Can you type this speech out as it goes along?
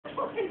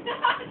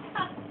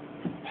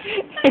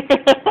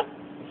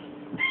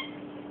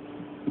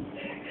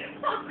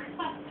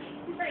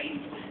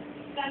Great.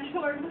 That's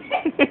short.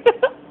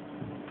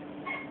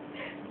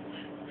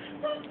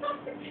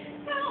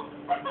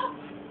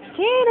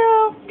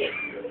 Kato!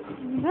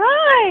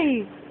 Hi!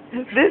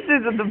 This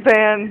is the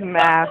band's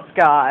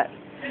mascot.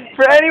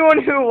 For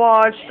anyone who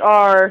watched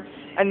our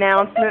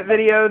announcement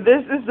video,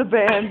 this is the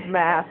band's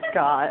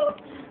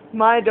mascot.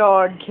 My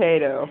dog,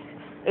 Kato.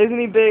 Isn't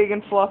he big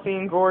and fluffy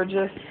and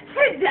gorgeous?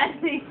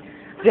 Deadly.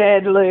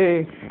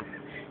 Deadly.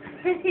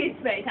 He's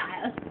very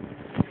tired.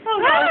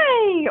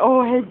 Hi!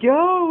 Oh, hey,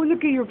 go!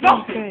 Look at your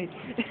face.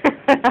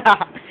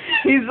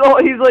 He's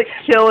like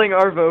killing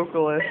our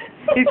vocalist.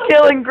 He's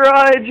killing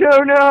Grudge.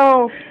 Oh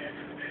no!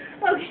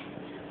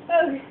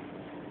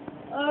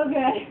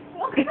 Okay.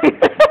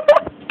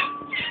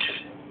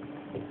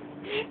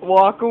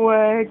 Walk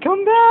away.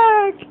 Come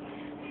back.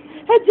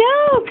 Hey,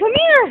 Joe, come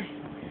here.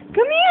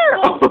 Come here.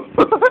 Oh.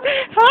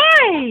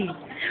 Hi.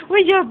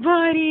 What's up,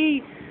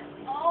 buddy?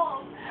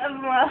 Oh,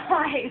 my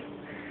life.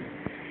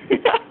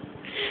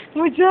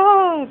 What's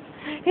up?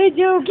 Hey,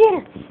 Joe, get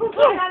her.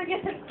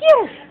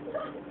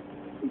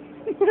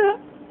 Get her.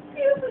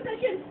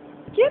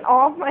 Get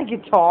off my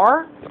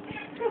guitar.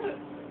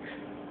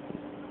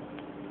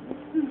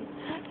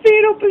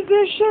 Fetal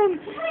position.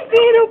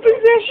 Fetal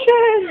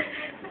position.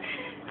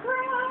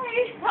 Cry.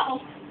 Oh.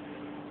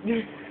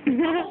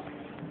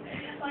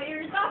 My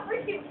ears not for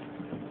you.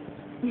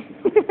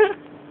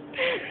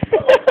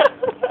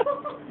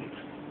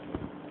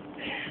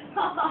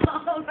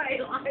 Oh, my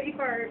life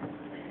hurts.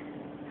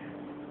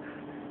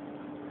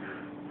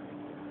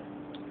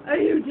 Are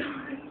you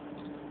done?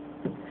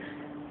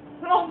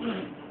 Oh.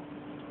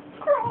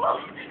 Girl.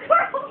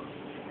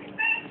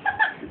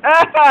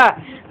 Ah!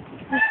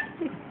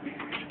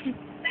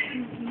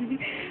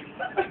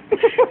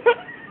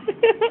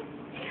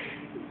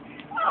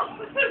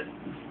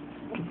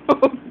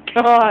 Oh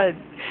God!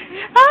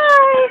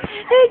 Hi,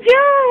 hey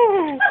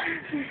Joe.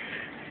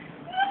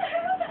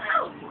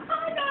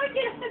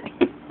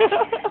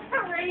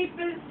 Rape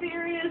is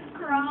serious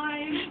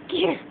crime.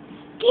 Get her!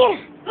 Get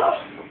her!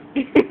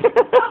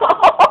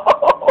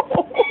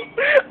 Oh my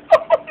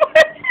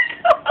God!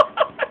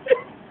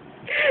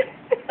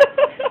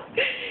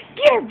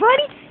 Get her,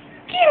 buddy!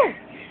 Get her!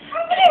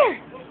 Get her!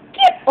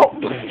 Get! Oh,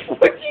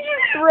 what did you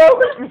just throw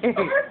at me?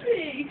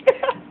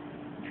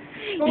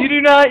 You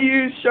do not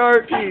use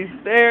Sharpies.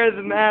 They're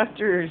the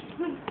masters.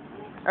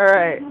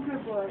 Alright.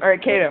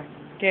 Alright, Kato.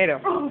 Kato.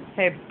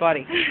 Hey,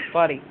 buddy.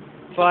 Buddy.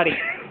 Buddy.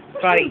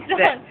 Buddy.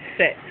 Sit.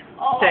 Sit.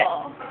 Sit.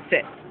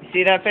 Sit.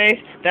 See that face?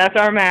 That's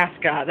our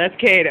mascot. That's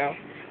Kato.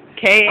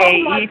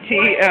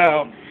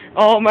 Kaeto.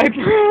 Oh, my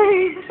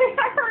brain. It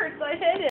hurts. I hit it.